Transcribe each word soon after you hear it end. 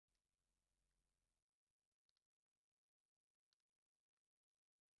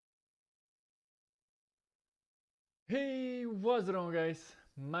Hey, what's going on, guys?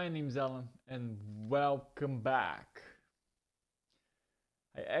 My name's Alan and welcome back.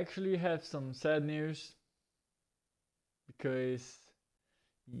 I actually have some sad news because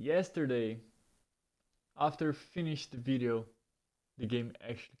yesterday, after finished the video, the game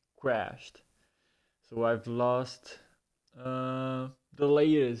actually crashed. So I've lost the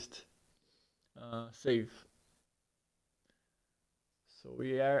latest save. So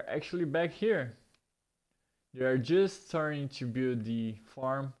we are actually back here. They are just starting to build the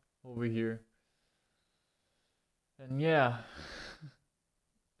farm over here. And yeah,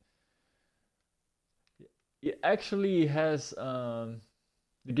 it actually has the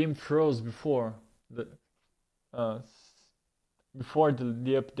game froze uh, before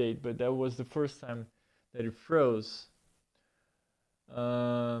the update, but that was the first time that it froze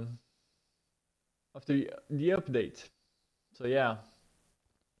um, after the update. So yeah,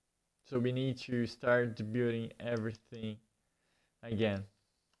 so we need to start building everything again.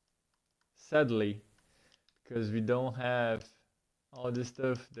 Sadly, because we don't have all the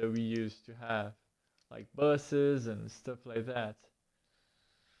stuff that we used to have, like buses and stuff like that.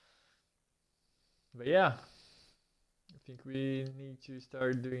 But yeah, I think we need to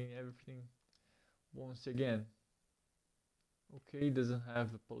start doing everything once again. Okay, doesn't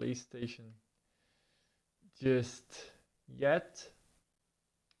have a police station just yet.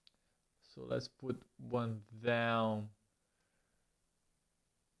 So let's put one down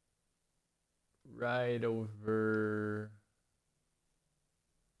right over.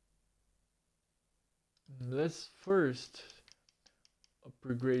 Let's first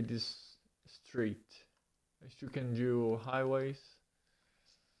upgrade this street. As you can do highways.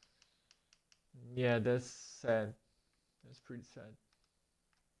 Yeah, that's sad. That's pretty sad.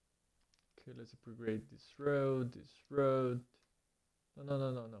 Okay, let's upgrade this road, this road.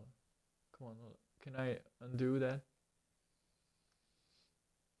 No. Come on, can I undo that?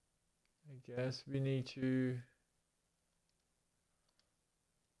 I guess we need to.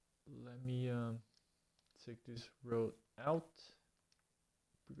 Let me take this road out.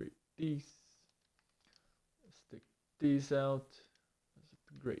 Upgrade these. Let's take these out. Let's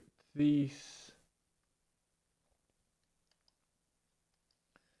upgrade these.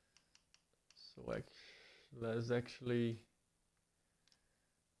 So let's actually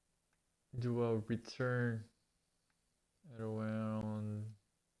do a return at around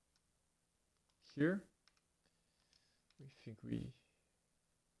here. We think we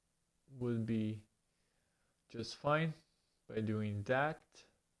would be just fine by doing that.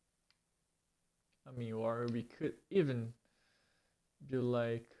 I mean, or we could even build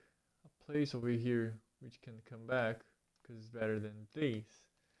like a place over here which can come back because it's better than this.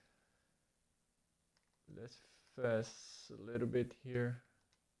 Let's fast a little bit here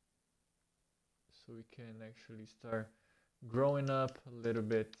so we can actually start growing up a little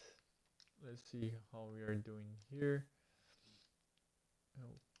bit. Let's see how we are doing here.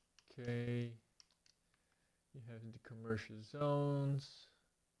 Okay, you have the commercial zones.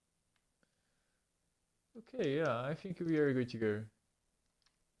 Okay, yeah, I think we are good to go.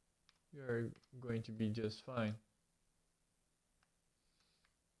 We are going to be just fine.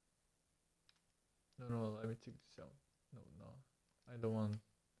 No, let me take this out. No, I don't want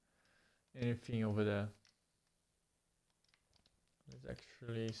anything over there. Let's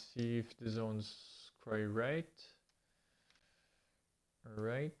actually see if the zone's quite right.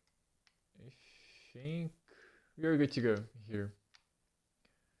 Alright, I think we are good to go here.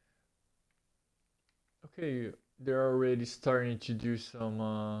 Okay, they're already starting to do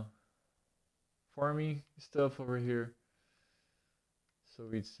some farming stuff over here. So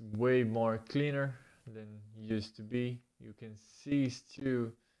it's way more cleaner than it used to be. You can see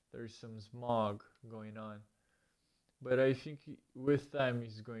still there's some smog going on. But I think with time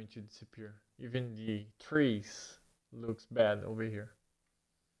it's going to disappear. Even the trees looks bad over here.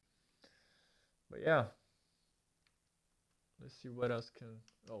 But yeah. Let's see what else can...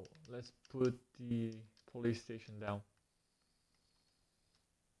 Oh, let's put the police station down.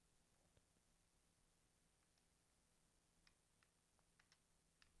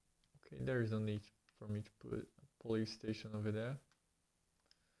 Okay, there is no need for me to put a police station over there.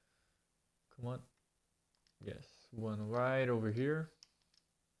 Come on. Yes, one right over here.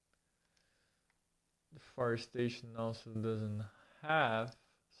 The fire station also doesn't have,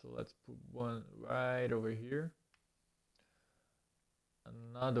 so let's put one right over here.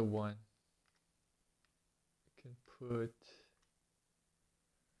 Another one. We can put...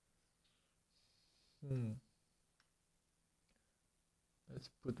 Let's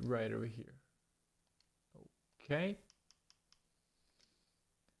put right over here. Okay.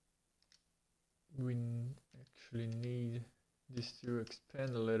 We actually need this to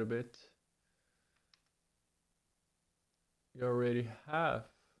expand a little bit. You already have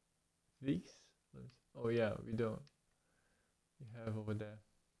these. Oh yeah, we don't. We have over there.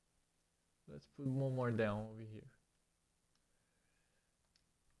 Let's put one more down over here.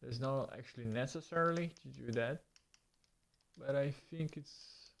 It's not actually necessarily to do that, but I think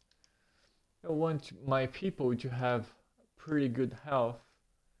I want my people to have pretty good health.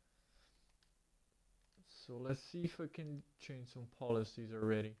 So let's see if I can change some policies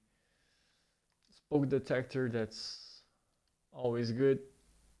already. Smoke detector, that's always good.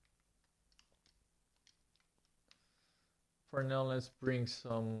 For now, let's bring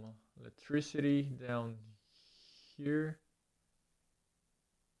some electricity down here.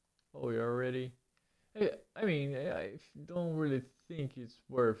 Oh, you already? I mean, I don't really think it's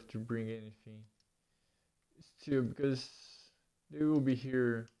worth to bring anything. Still, because they will be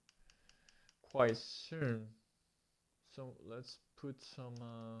here quite soon. So let's put some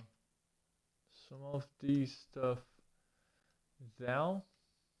of these stuff down,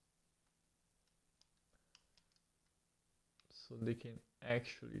 so they can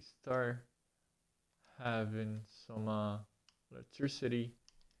actually start having some electricity.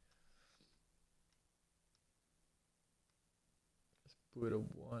 Let's put a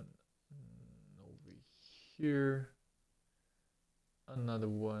one over here, another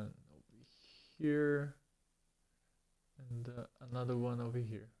one over here, and another one over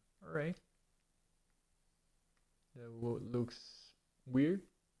here. All right, that looks weird.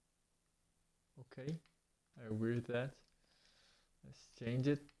 Okay, I agree with that. Let's change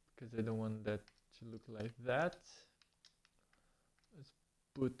it because I don't want that to look like that. Let's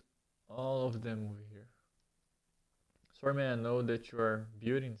put all of them over here. Sorry, man, I know that you are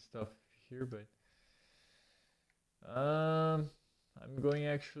building stuff here, but I'm going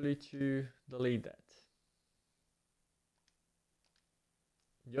actually to delete that.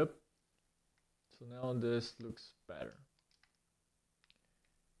 Yep. So now this looks better.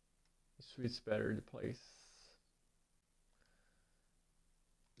 It suits better the place.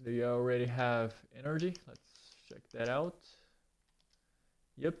 They already have energy. Let's check that out.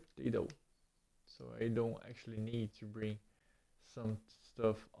 Yep, they do. So I don't actually need to bring some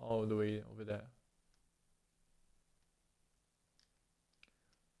stuff all the way over there.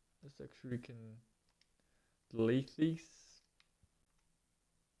 Let's actually can delete these.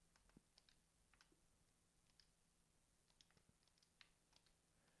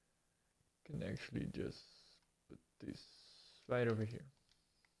 Can actually just put this right over here.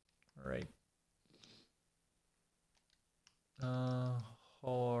 All right. How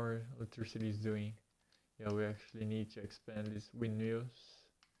our electricity is doing? Yeah, we actually need to expand these windmills.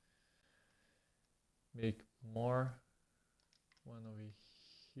 Make more. One over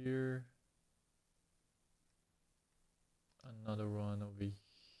here. Another one over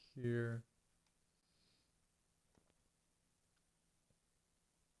here.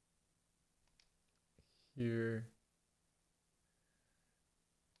 Here.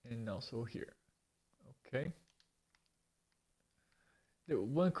 And also here. Okay. The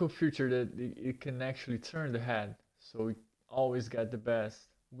one cool feature that it can actually turn the head, so it always got the best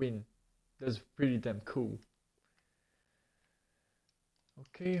win. That's pretty damn cool.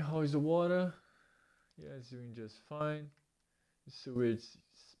 Okay, how is the water? Yeah, it's doing just fine. The sewage is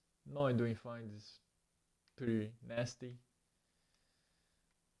not doing fine. It's pretty nasty.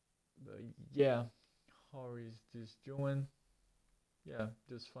 But yeah, how is this doing? Yeah,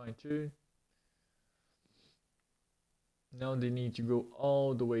 just fine too. Now they need to go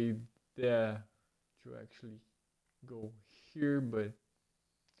all the way there to actually go here, but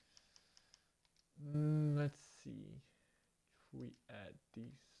let's see if we add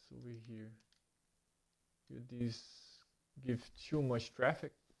these over here. Could these give too much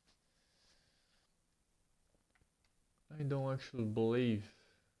traffic? I don't actually believe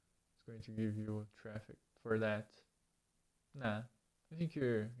it's going to give you traffic for that. Nah, I think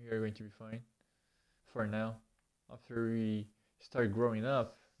you're going to be fine for now. After we start growing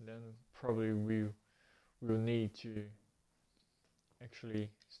up, then probably we will need to actually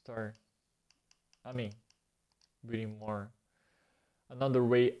start, I mean, building more, another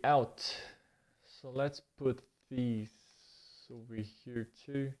way out. So let's put these over here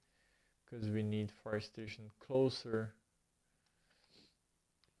too, because we need fire station closer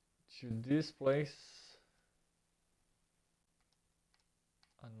to this place.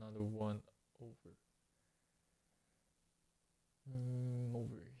 Another one over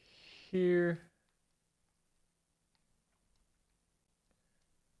here,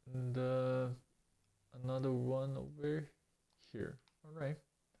 and another one over here. All right,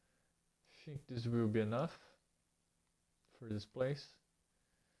 I think this will be enough. for this place.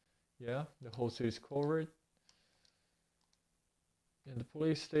 Yeah, the whole city is covered. And the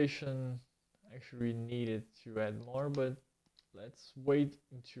police station, actually needed to add more, but let's wait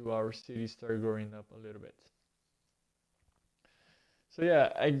until our city start growing up a little bit. So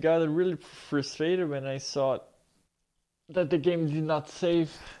yeah, I got really frustrated when I saw that the game did not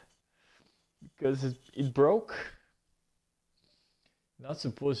save because it broke. Not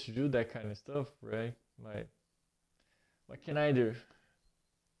supposed to do that kind of stuff, right? What can I do?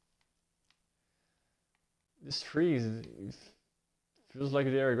 This tree feels like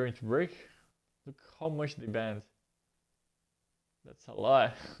they are going to break. Look how much they banned. That's a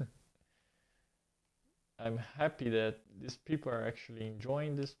lot. I'm happy that these people are actually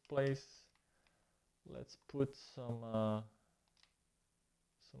enjoying this place. Let's put some of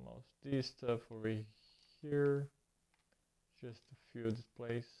this stuff over here, just to fill this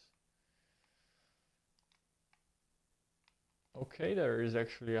place. Okay, there is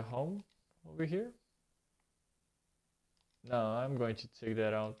actually a home over here. No, I'm going to take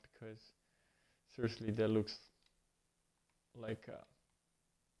that out because seriously, that looks like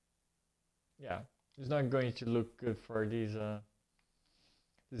yeah, it's not going to look good for these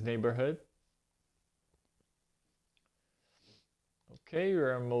this neighborhood. Okay, we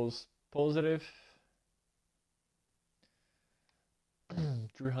are most positive.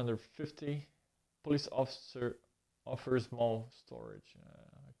 350. Police officer offers small storage.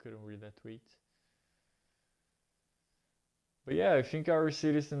 I couldn't read that tweet. But yeah, I think our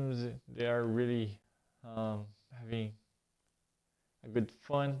citizens, they are really having a good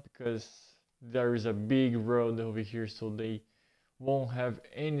fun because there is a big road over here, so they won't have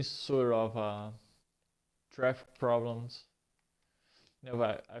any sort of traffic problems. Now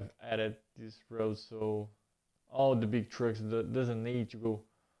I've added this road, so all the big trucks doesn't need to go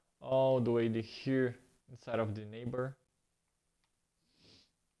all the way to here inside of the neighbor.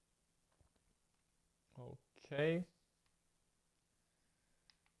 Okay.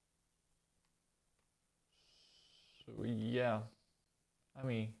 So yeah, I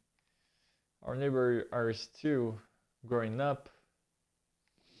mean, our neighbors are still growing up.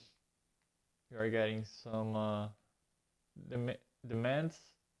 We are getting some demands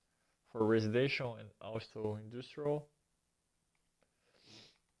for residential and also industrial.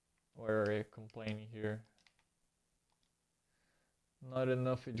 We're complaining here. Not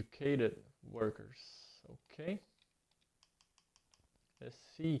enough educated workers. Okay. Let's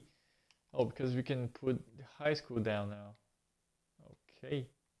see. Oh, because we can put the high school down now. Okay.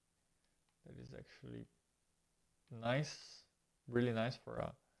 That is actually nice. Really nice for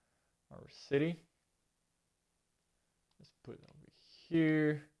our city. Let's put it over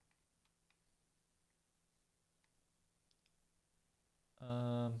here.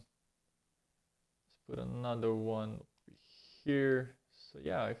 Let's put another one over here. So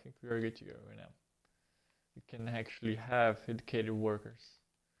yeah, I think we are good to go right now. We can actually have educated workers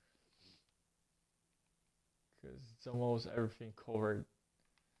because it's almost everything covered.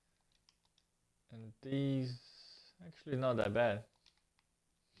 And these actually not that bad.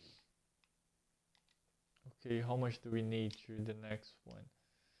 Okay, how much do we need to the next one?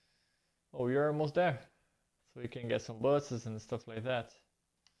 Oh, we are almost there. So we can get some buses and stuff like that.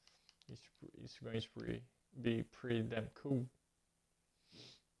 It's going to be pretty damn cool.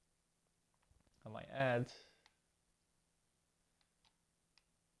 I might add.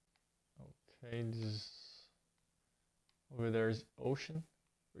 Okay, this is over there is ocean.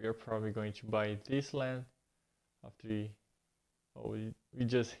 We are probably going to buy this land after we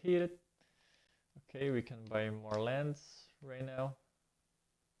just hit it. Okay, we can buy more lands right now.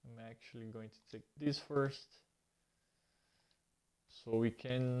 I'm actually going to take this first, so we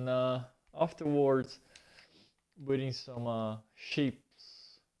can afterwards put in some sheep.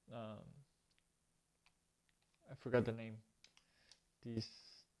 I forgot the name. This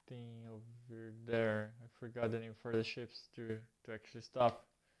thing over there. I forgot the name for the ships to actually stop.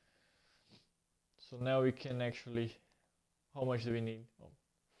 So now we can actually. How much do we need? Oh,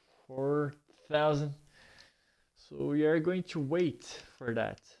 4,000. So we are going to wait for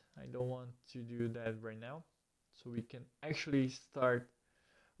that. I don't want to do that right now. So we can actually start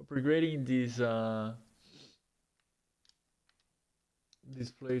upgrading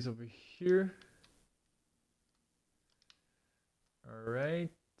this place over here. All right.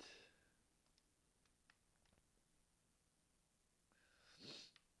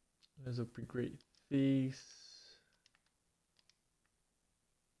 Let's upgrade these.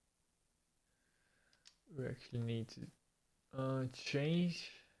 We actually need to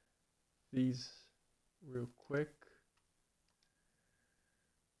change these real quick.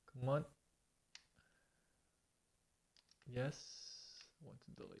 Come on. Yes, I want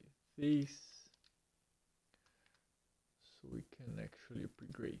to delete these so we can actually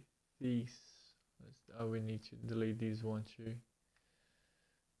upgrade these. We need to delete these one too,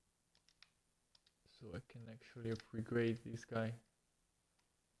 so I can actually upgrade this guy.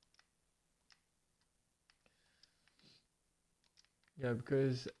 Yeah,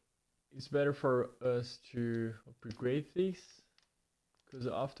 because it's better for us to upgrade these, because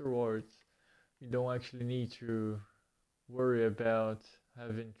afterwards we don't actually need to worry about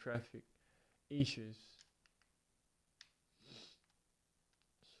having traffic issues.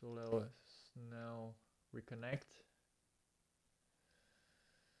 So let us now reconnect.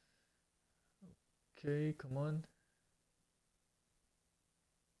 Okay, come on.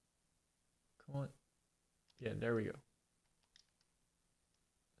 Come on. Yeah, there we go.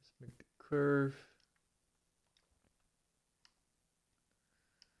 Let's make the curve.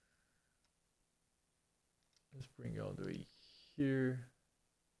 Let's bring it all the way here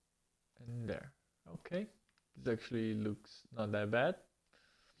and there. Okay, this actually looks not that bad.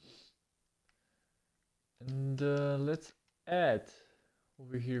 And let's add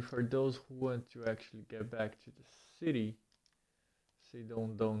over here for those who want to actually get back to the city. Say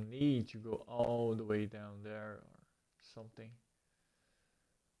don't need to go all the way down there or something.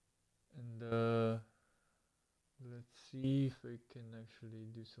 And let's see if I can actually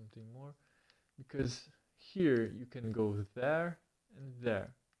do something more, because here you can go there and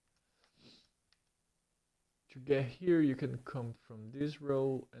there. To get here you can come from this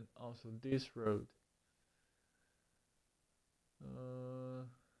road and also this road.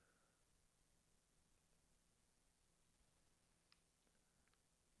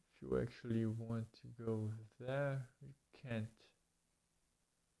 If you actually want to go there, you can't.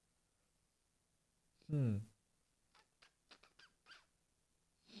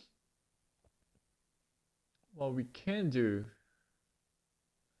 What we can do,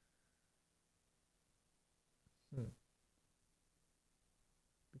 we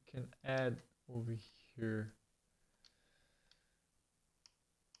can add over here.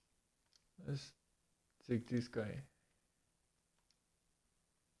 Let's take this guy.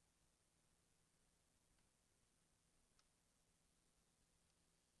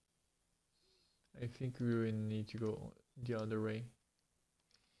 I think we will need to go the other way.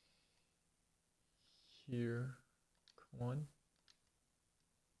 Here, come on.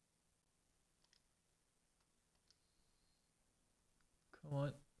 Come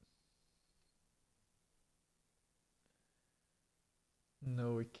on.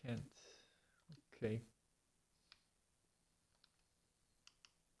 No, we can't. Okay.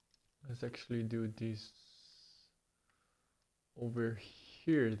 Let's actually do this over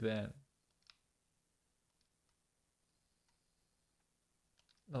here then.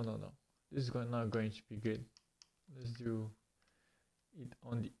 No. This is not going to be good. Let's do it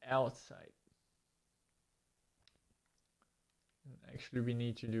on the outside. And actually, we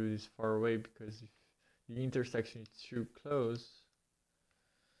need to do this far away, because if the intersection is too close,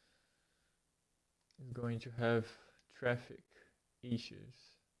 it's going to have traffic issues.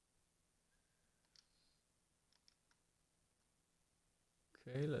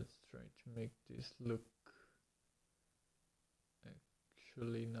 Okay, let's try to make this look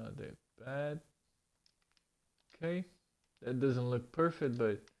actually not that bad. Okay, that doesn't look perfect,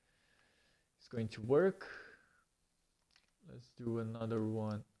 but it's going to work. Let's do another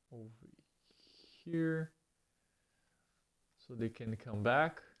one over here so they can come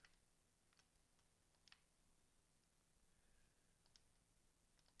back.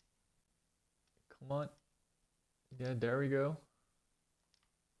 Come on. Yeah, there we go.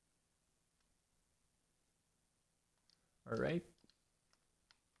 All right.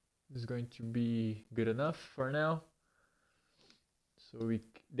 This is going to be good enough for now. So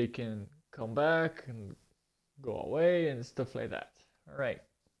they can come back and go away and stuff like that. All right.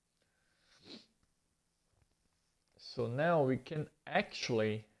 So now we can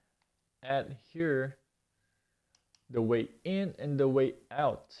actually add here the way in and the way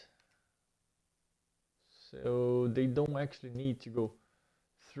out. So they don't actually need to go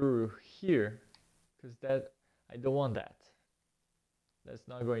through here, because that I don't want that. That's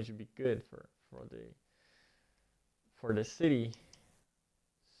not going to be good for the city.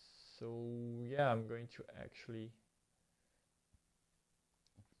 So yeah, I'm going to actually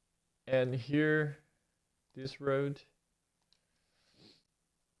add here this road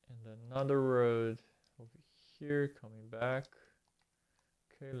and another road over here coming back.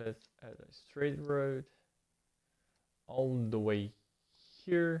 Okay, let's add a straight road all the way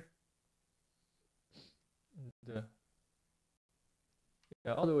here.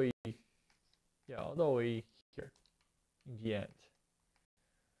 All the way here in the end.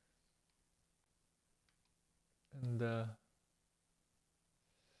 And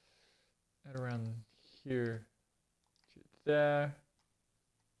around here to there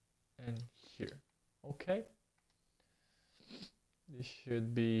and here. Okay, this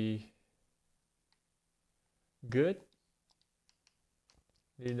should be good.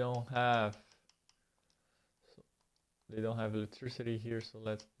 They don't have electricity here, so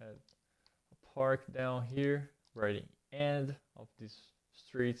let's add a park down here right at the end of this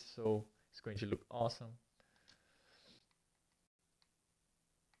street, so it's going to look awesome.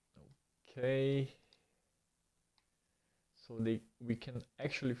 Okay, so we can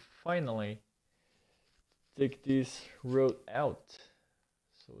actually finally take this road out,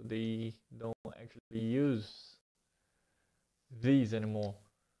 so they don't actually use these anymore.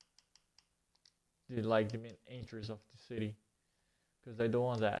 They like the main entrance of the city, because I don't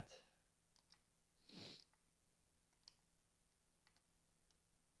want that.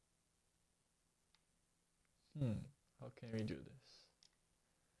 How can we do this?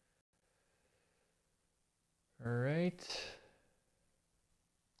 All right,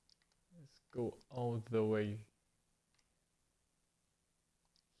 let's go all the way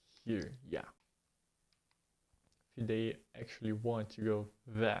here. Yeah, if they actually want to go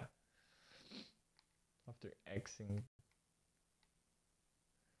there after Xing.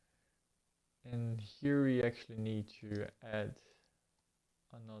 And here we actually need to add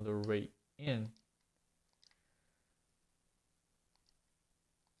another way in.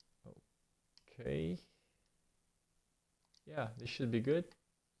 Okay. Yeah, this should be good.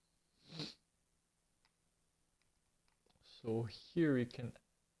 So here we can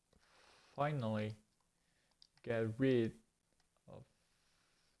finally get rid of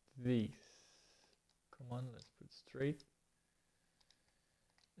these. Come on, let's put straight.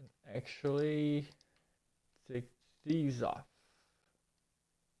 And actually take these off.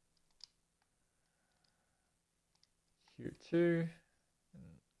 Here too.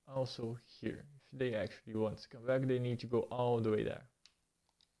 And also here. If they actually want to come back, they need to go all the way there.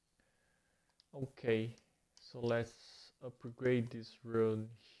 Okay, so let's upgrade this road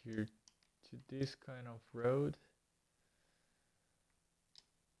here to this kind of road,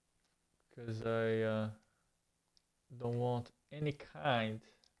 because I don't want any kind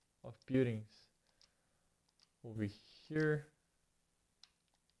of buildings over here.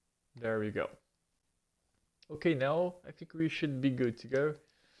 There we go. Okay, now I think we should be good to go.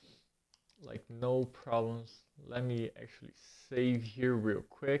 Like, no problems. Let me actually save here real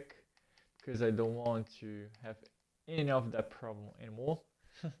quick, because I don't want to have any of that problem anymore.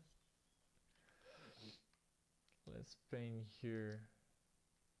 Let's paint here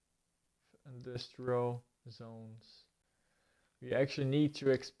industrial zones. We actually need to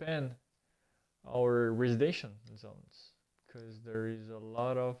expand our residential zones, because there is a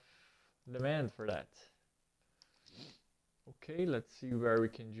lot of demand for that. Okay, let's see where we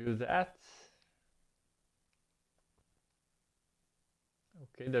can do that.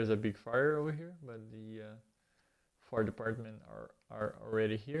 Okay, there's a big fire over here, but the fire department are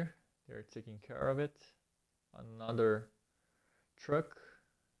already here. They're taking care of it. Another truck.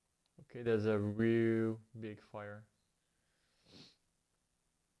 Okay, there's a real big fire.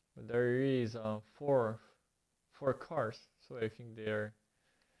 But there is four cars, so I think they are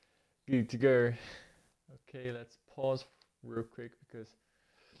good to go. Okay, let's pause real quick, because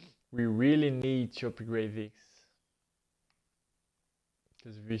we really need to upgrade this.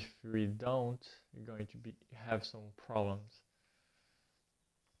 Because if we don't, we're going to have some problems.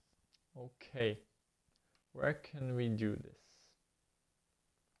 Okay, where can we do this?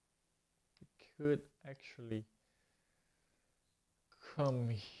 We could actually come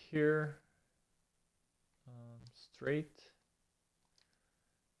here straight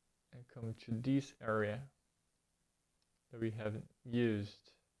and come to this area that we haven't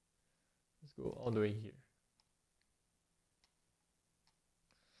used. Let's go all the way here.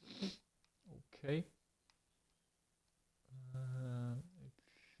 Okay. I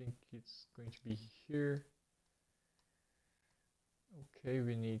think it's going to be here. Okay,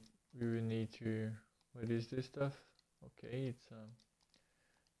 we will need to, what is this stuff? Okay, it's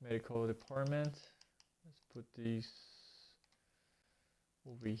medical department. Let's put these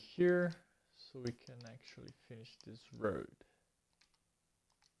over here so we can actually finish this road.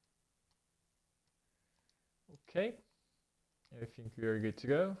 Okay, I think we are good to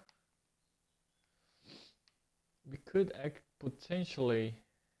go. We could potentially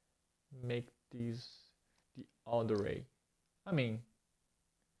make these the other way. I mean,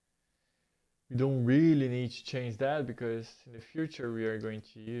 we don't really need to change that, because in the future we are going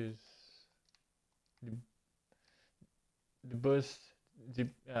to use the bus the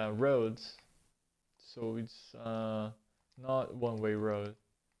roads, so it's not one-way road,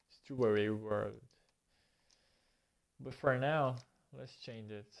 it's two-way road. But for now, let's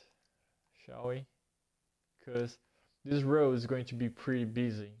change it, shall we? Because this road is going to be pretty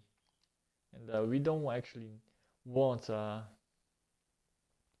busy, and we don't actually want a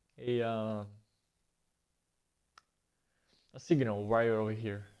a signal right over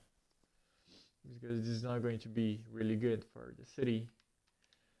here, because this is not going to be really good for the city.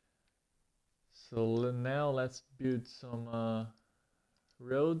 So now let's build some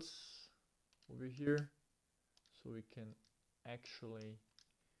roads over here, so we can actually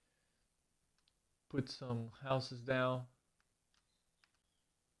put some houses down.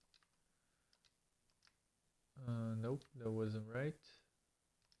 Nope, that wasn't right.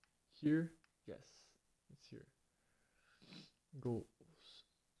 Here, yes, it's here. Goes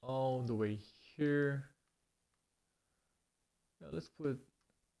all the way here. Now let's put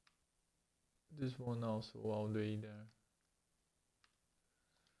this one also all the way there.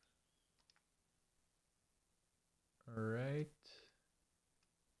 All right.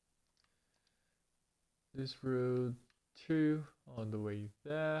 This road too, all the way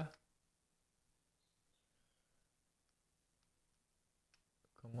there.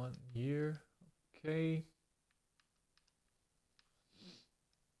 Come on here. Okay.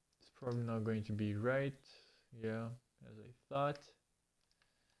 It's probably not going to be right. Yeah, as I thought.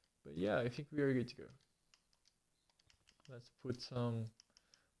 But yeah, I think we are good to go. Let's put some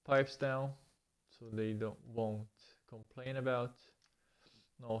pipes down so they won't complain about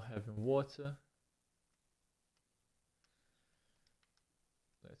not having water.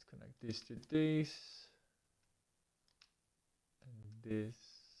 Let's connect this to this and this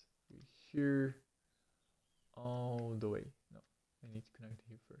here all the way. No, I need to connect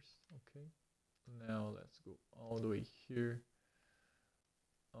here first. Okay, now let's go all the way here,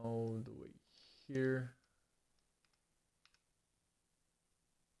 all the way here.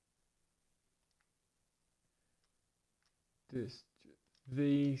 This to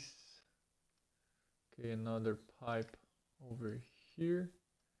this. Okay, another pipe over here.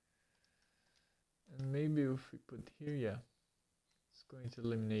 And maybe if we put here, yeah, it's going to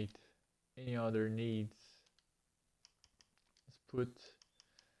eliminate any other needs. Let's put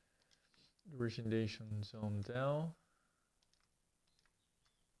the regeneration zone down.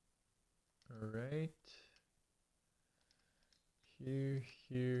 All right. Here,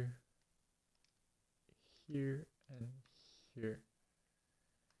 here, here, and here.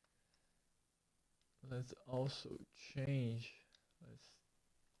 Let's also change. Let's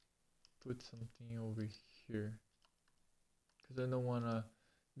put something over here, because I don't want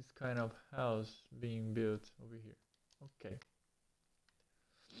this kind of house being built over here. Okay.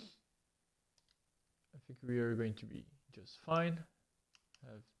 I think we are going to be just fine.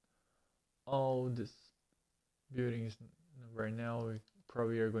 Have all these buildings right now. We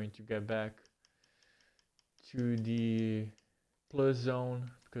probably are going to get back to the plus zone,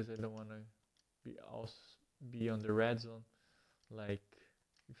 because I don't want to be on the red zone, like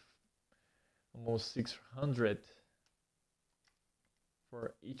if almost 600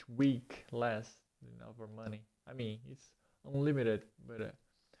 for each week less than our money. I mean, it's unlimited, but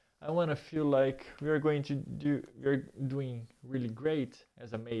I want to feel like we're doing really great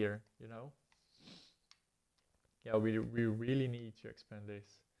as a mayor, you know? Yeah, we really need to expand this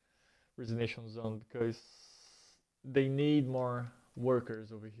resignation zone, because they need more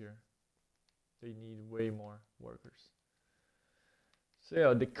workers over here. They need way more workers. So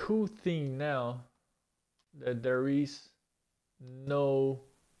yeah, the cool thing now that there is no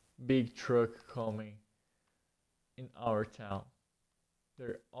big truck coming in our town.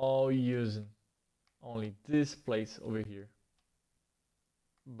 They're all using only this place over here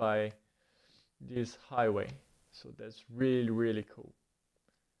by this highway. So that's really cool.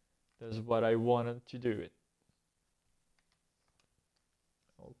 That's what I wanted to do it.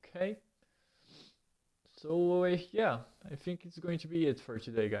 Okay. So yeah, I think it's going to be it for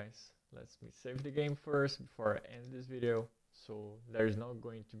today, guys. Let me save the game first before I end this video, so there's not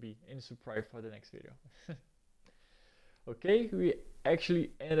going to be any surprise for the next video. Okay, we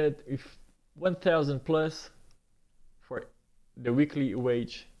actually ended with 1,000 plus for the weekly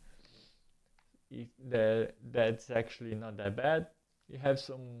wage. That's actually not that bad. We have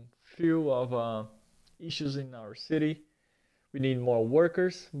some few of issues in our city. We need more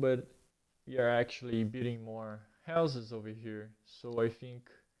workers, but we are actually building more houses over here. So I think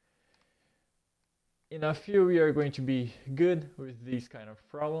in a few we are going to be good with this kind of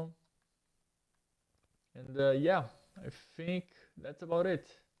problem. And yeah, I think that's about it.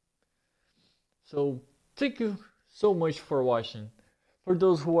 So thank you so much for watching. For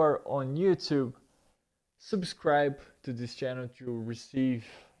those who are on YouTube, subscribe to this channel to receive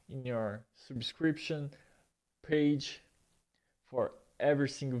in your subscription page for every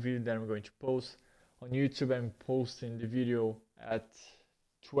single video that I'm going to post. On YouTube, I'm posting the video at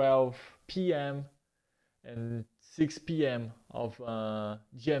 12 p.m. and 6 p.m. of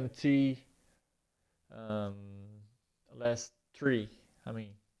GMT last 3. I mean,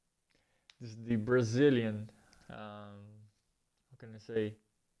 this is the Brazilian, how can I say,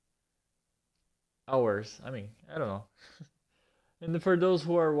 hours. I mean, I don't know. And for those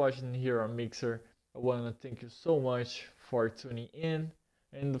who are watching here on Mixer, I want to thank you so much for tuning in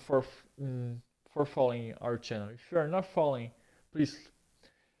and for following our channel. If you are not following, please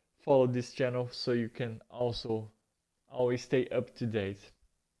follow this channel so you can also always stay up to date.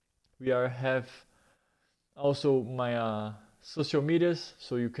 We have also my social medias,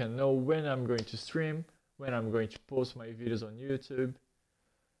 so you can know when I'm going to stream, when I'm going to post my videos on YouTube.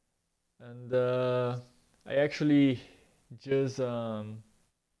 And I actually just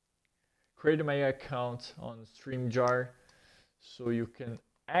created my account on StreamYard, so you can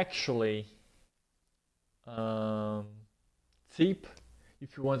actually tip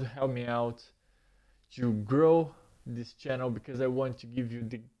if you want to help me out to grow this channel, because I want to give you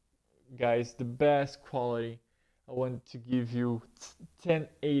guys the best quality. I want to give you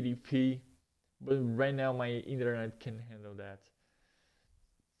 1080p, but right now my internet can handle that.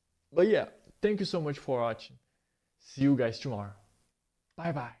 But yeah, thank you so much for watching. See you guys tomorrow.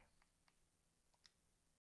 Bye bye.